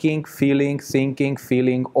thinking,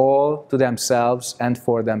 feeling all to themselves and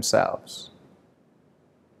for themselves.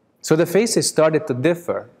 So the faces started to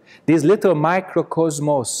differ. These little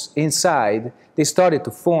microcosmos inside, they started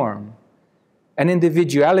to form. And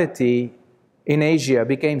individuality in Asia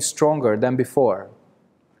became stronger than before.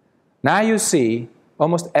 Now you see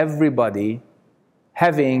almost everybody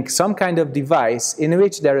having some kind of device in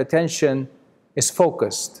which their attention is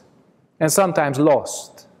focused and sometimes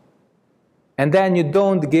lost. And then you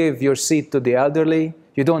don't give your seat to the elderly,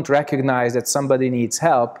 you don't recognize that somebody needs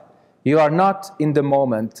help, you are not in the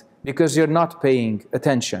moment because you're not paying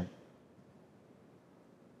attention.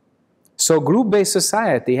 So group-based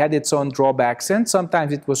society had its own drawbacks, and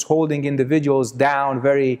sometimes it was holding individuals down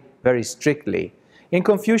very, very strictly. In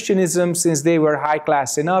Confucianism, since they were high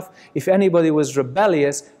class enough, if anybody was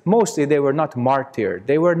rebellious, mostly they were not martyred,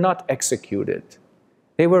 they were not executed.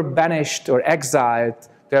 They were banished or exiled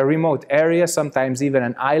to a remote area, sometimes even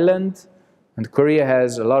an island. And Korea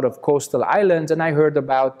has a lot of coastal islands, and I heard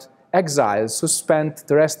about exiles who spent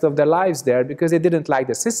the rest of their lives there because they didn't like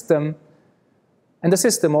the system, and the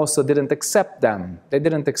system also didn't accept them. They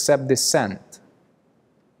didn't accept dissent.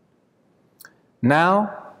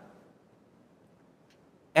 Now,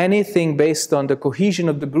 anything based on the cohesion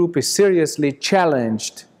of the group is seriously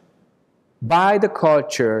challenged by the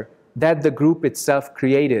culture that the group itself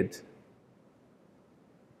created.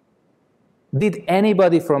 Did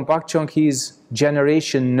anybody from Park Chung-hee's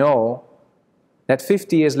generation know that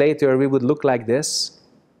 50 years later we would look like this?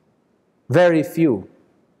 Very few.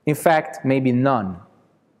 In fact, maybe none.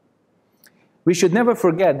 We should never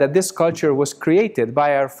forget that this culture was created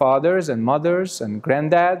by our fathers and mothers and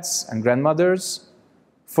granddads and grandmothers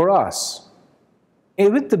for us,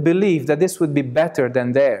 with the belief that this would be better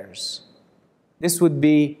than theirs. This would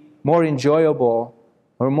be more enjoyable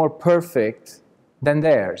or more perfect than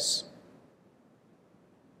theirs.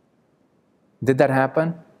 Did that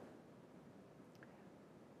happen?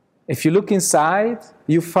 If you look inside,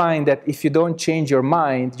 you find that if you don't change your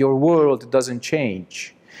mind, your world doesn't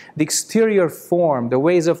change. The exterior form, the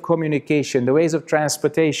ways of communication, the ways of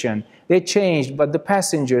transportation, they changed, but the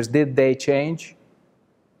passengers, did they change?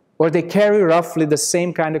 Or they carry roughly the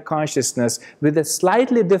same kind of consciousness with a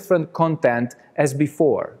slightly different content as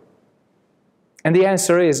before? And the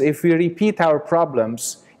answer is, if we repeat our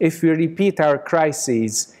problems, if we repeat our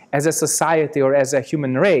crises as a society or as a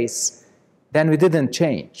human race, then we didn't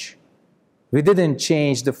change. We didn't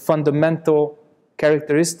change the fundamental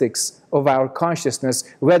characteristics of our consciousness,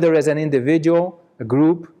 whether as an individual, a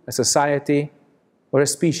group, a society, or a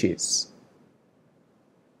species.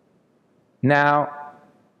 Now,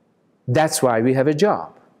 that's why we have a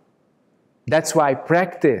job. That's why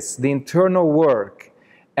practice, the internal work,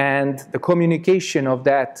 and the communication of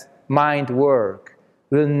that mind work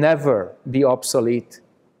will never be obsolete,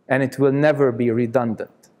 and it will never be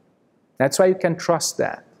redundant. That's why you can trust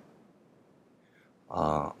that.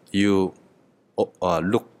 You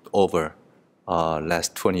looked over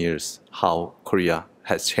last 20 years how Korea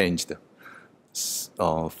has changed.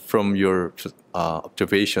 From your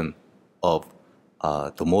observation of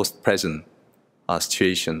the most present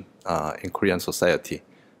situation in Korean society,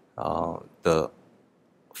 the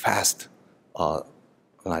fast, the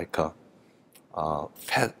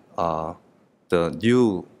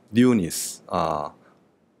newness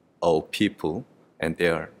of people and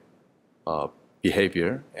their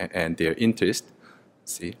behavior and their interest,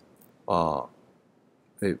 see,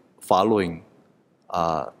 following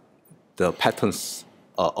the patterns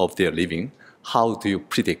of their living. How do you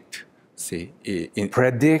predict? See,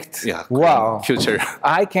 Predict? Yeah, wow. Future.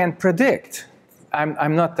 I can't predict.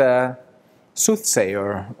 I'm not a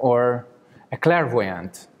soothsayer or a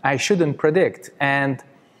clairvoyant. I shouldn't predict, and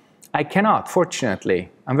I cannot,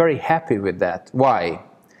 fortunately. I'm very happy with that. Why?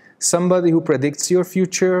 Somebody who predicts your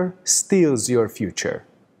future steals your future.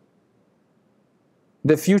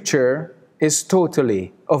 The future is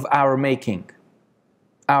totally of our making,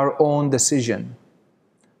 our own decision.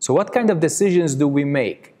 So what kind of decisions do we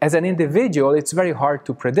make? As an individual, it's very hard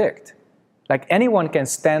to predict. Like anyone can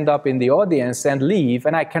stand up in the audience and leave,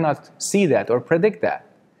 and I cannot see that or predict that.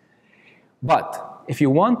 But if you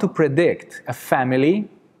want to predict a family,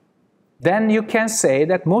 then you can say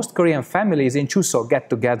that most Korean families in Chuseok get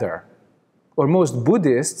together. Or most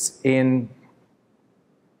Buddhists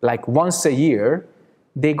like once a year,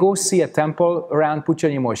 they go see a temple around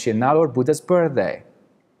Puchonimo Shinal or Buddha's birthday.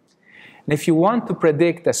 And if you want to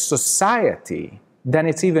predict a society, then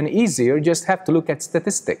it's even easier. You just have to look at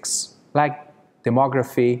statistics like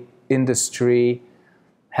demography, industry,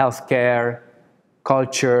 healthcare,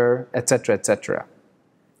 culture, etc., etc.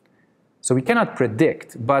 So we cannot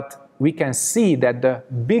predict, but we can see that the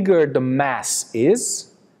bigger the mass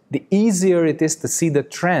is, the easier it is to see the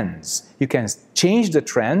trends. You can change the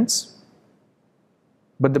trends,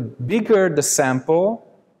 but the bigger the sample,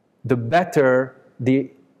 the better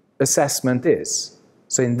the assessment is.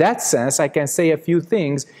 So in that sense, I can say a few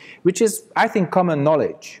things, which is, I think, common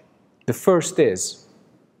knowledge. The first is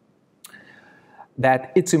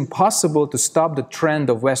that it's impossible to stop the trend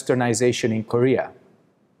of westernization in Korea.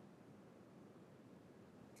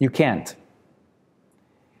 You can't.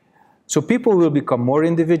 So people will become more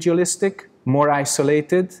individualistic, more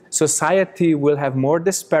isolated, society will have more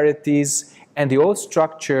disparities, and the old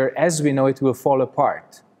structure, as we know it, will fall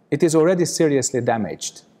apart. It is already seriously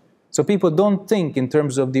damaged. So people don't think in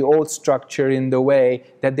terms of the old structure in the way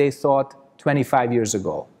that they thought 25 years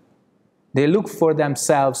ago. They look for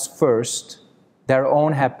themselves first, their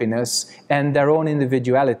own happiness and their own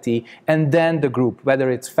individuality, and then the group, whether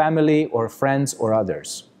it's family or friends or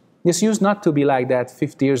others. This used not to be like that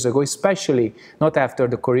 50 years ago, especially not after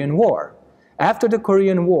the Korean War. After the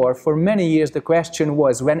Korean War, for many years, the question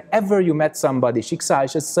was, whenever you met somebody,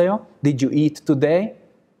 식사하셨어요? Did you eat today?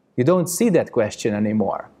 You don't see that question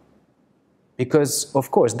anymore. Because,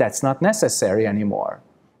 of course, that's not necessary anymore.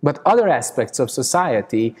 But other aspects of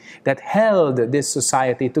society that held this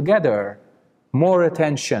society together, more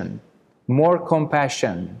attention, more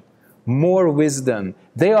compassion, more wisdom,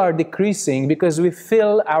 they are decreasing because we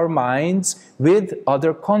fill our minds with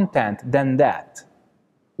other content than that.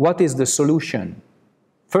 What is the solution?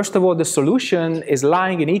 First of all, the solution is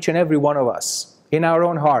lying in each and every one of us, in our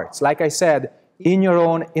own hearts. Like I said, in your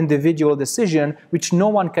own individual decision, which no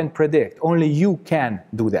one can predict. Only you can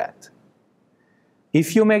do that.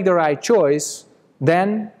 If you make the right choice,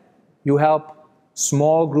 then you help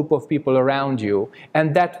small group of people around you,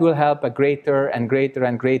 and that will help a greater and greater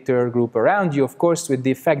and greater group around you, of course, with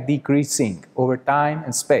the effect decreasing over time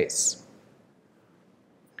and space.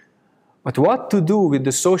 But what to do with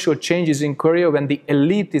the social changes in Korea when the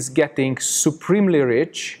elite is getting supremely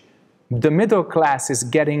rich, the middle class is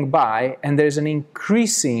getting by, and there's an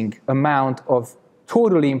increasing amount of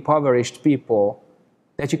totally impoverished people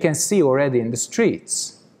that you can see already in the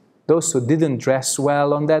streets? those who didn't dress well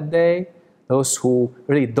on that day, those who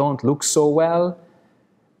really don't look so well,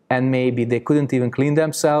 and maybe they couldn't even clean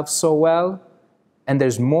themselves so well. And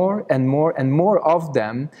there's more and more and more of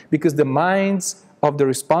them because the minds of the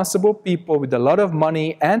responsible people with a lot of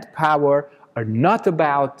money and power are not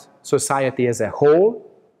about society as a whole,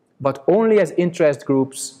 but only as interest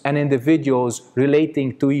groups and individuals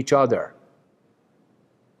relating to each other.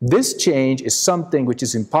 This change is something which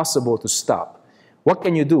is impossible to stop. What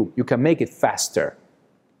can you do? You can make it faster.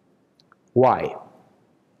 Why?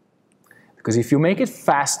 Because if you make it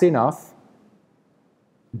fast enough,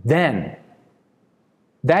 then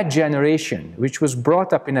that generation, which was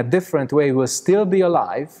brought up in a different way, will still be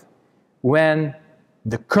alive when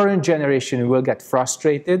the current generation will get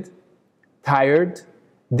frustrated, tired,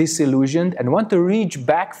 disillusioned, and want to reach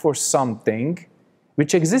back for something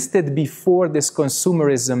which existed before this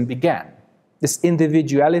consumerism began. This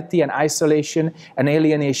individuality and isolation and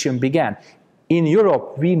alienation began. In Europe,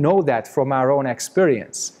 we know that from our own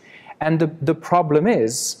experience. And the problem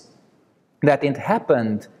is that it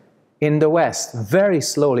happened in the West very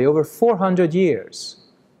slowly, over 400 years.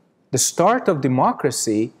 The start of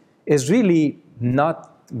democracy is really not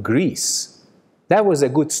Greece. That was a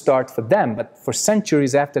good start for them, but for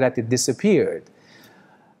centuries after that it disappeared.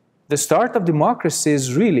 The start of democracy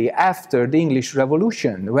is really after the English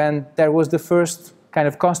Revolution, when there was the first kind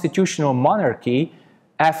of constitutional monarchy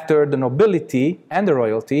after the nobility and the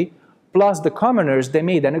royalty, plus the commoners, they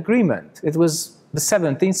made an agreement. It was the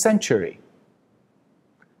 17th century.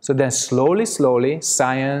 So then slowly, slowly,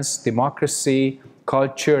 science, democracy,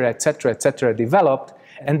 culture, etc., developed,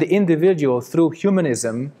 and the individual, through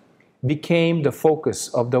humanism, became the focus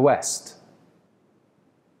of the West.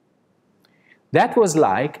 That was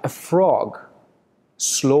like a frog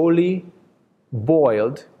slowly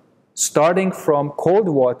boiled, starting from cold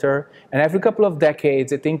water, and every couple of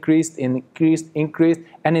decades it increased, and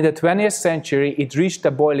in the 20th century it reached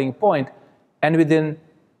a boiling point, and within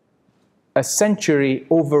a century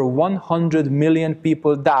over 100 million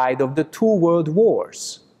people died of the 2 world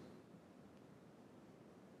wars.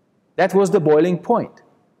 That was the boiling point.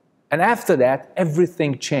 And after that,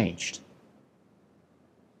 everything changed.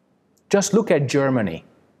 Just look at Germany.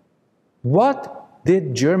 What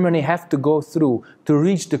did Germany have to go through to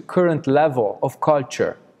reach the current level of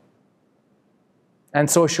culture and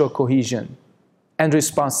social cohesion and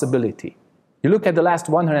responsibility? You look at the last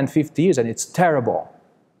 150 years and it's terrible.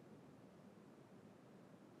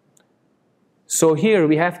 So here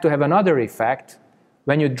we have to have another effect.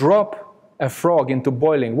 When you drop a frog into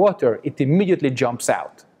boiling water, it immediately jumps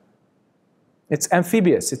out. It's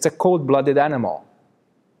amphibious, it's a cold-blooded animal.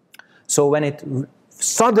 So when it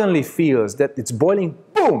suddenly feels that it's boiling,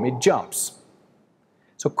 boom, it jumps.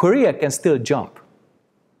 So Korea can still jump.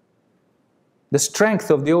 The strength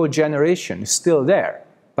of the old generation is still there,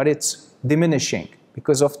 but it's diminishing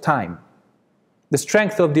because of time. The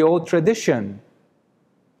strength of the old tradition,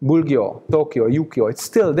 Bulgyo, Tokyo, Yukio, it's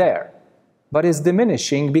still there, but it's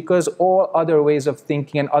diminishing because all other ways of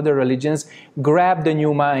thinking and other religions grab the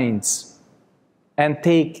new minds and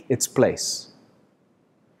take its place.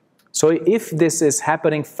 So if this is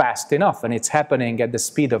happening fast enough, and it's happening at the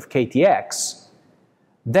speed of KTX,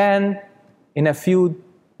 then in a few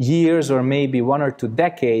years or maybe 1 or 2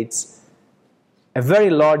 decades, a very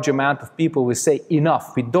large amount of people will say,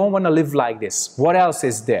 enough, we don't want to live like this. What else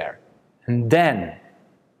is there? And then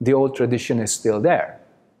the old tradition is still there.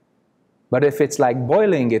 But if it's like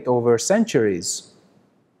boiling it over centuries,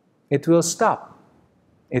 it will stop.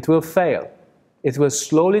 It will fail. It will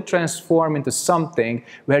slowly transform into something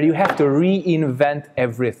where you have to reinvent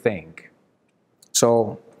everything.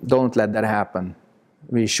 So don't let that happen.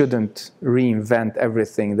 We shouldn't reinvent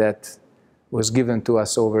everything that was given to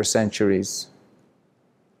us over centuries.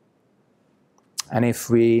 And if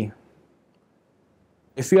we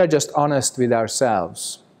are just honest with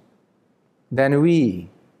ourselves, then we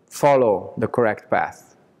follow the correct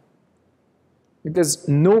path. Because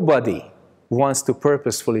nobody wants to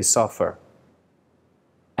purposefully suffer.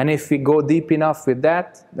 And if we go deep enough with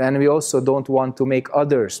that, then we also don't want to make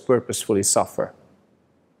others purposefully suffer.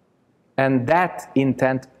 And that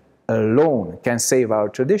intent alone can save our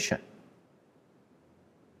tradition.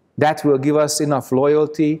 That will give us enough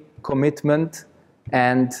loyalty, commitment,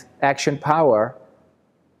 and action power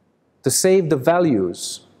to save the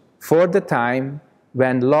values for the time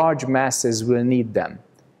when large masses will need them.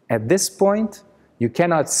 At this point, you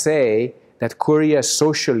cannot say that Korea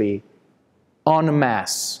socially, en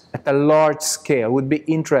masse, at a large scale, would be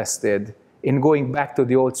interested in going back to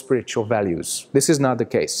the old spiritual values. This is not the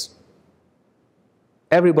case.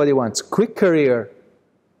 Everybody wants quick career,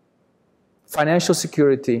 financial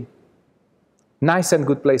security, nice and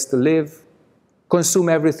good place to live, consume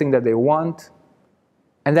everything that they want,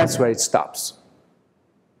 and that's where it stops.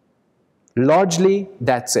 Largely,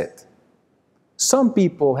 that's it. Some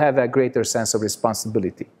people have a greater sense of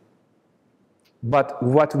responsibility. But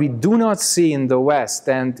what we do not see in the West,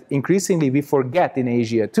 and increasingly we forget in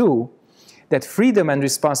Asia too, that freedom and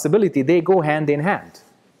responsibility, they go hand in hand.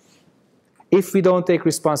 If we don't take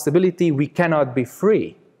responsibility, we cannot be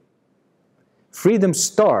free. Freedom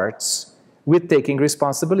starts with taking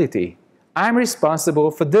responsibility. I'm responsible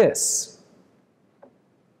for this.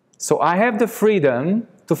 So I have the freedom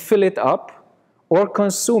to fill it up or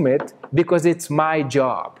consume it because it's my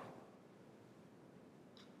job.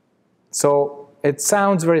 So it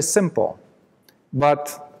sounds very simple,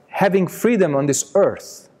 but having freedom on this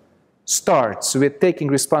earth starts with taking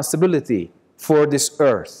responsibility for this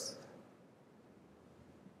earth.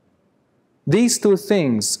 These two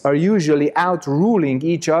things are usually outruling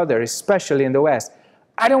each other, especially in the West.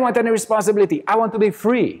 I don't want any responsibility. I want to be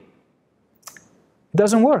free. It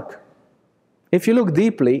doesn't work. If you look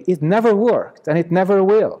deeply, it never worked, and it never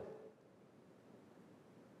will.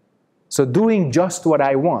 So doing just what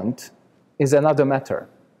I want is another matter.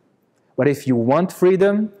 But if you want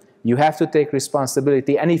freedom, you have to take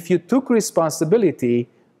responsibility. And if you took responsibility,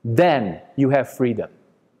 then you have freedom.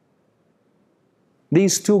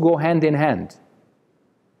 These two go hand in hand.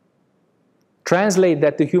 Translate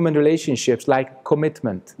that to human relationships like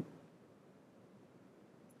commitment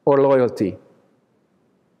or loyalty.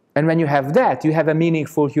 And when you have that, you have a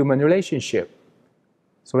meaningful human relationship.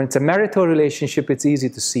 So when it's a marital relationship, it's easy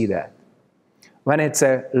to see that. When it's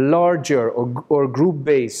a larger or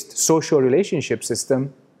group-based social relationship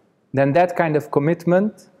system, then that kind of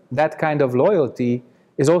commitment, that kind of loyalty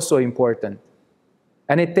is also important.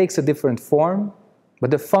 And it takes a different form, but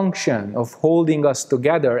the function of holding us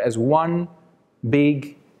together as one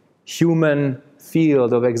big human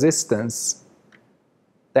field of existence,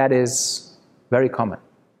 that is very common.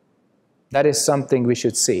 That is something we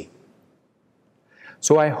should see.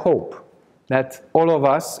 So I hope that all of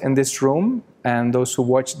us in this room and those who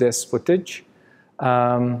watch this footage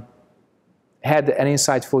had an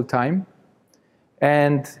insightful time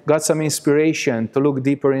and got some inspiration to look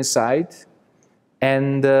deeper inside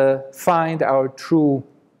and find our true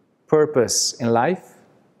purpose in life,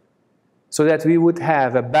 so that we would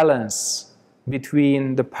have a balance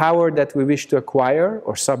between the power that we wish to acquire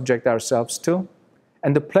or subject ourselves to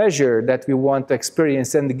and the pleasure that we want to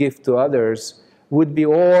experience and give to others would be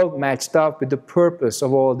all matched up with the purpose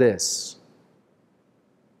of all this.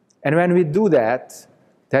 And when we do that,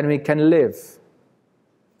 then we can live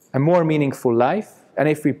a more meaningful life. And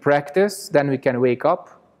if we practice, then we can wake up,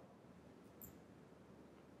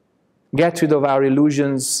 get rid of our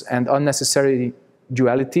illusions and unnecessary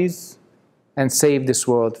dualities, and save this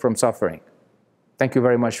world from suffering. Thank you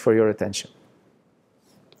very much for your attention.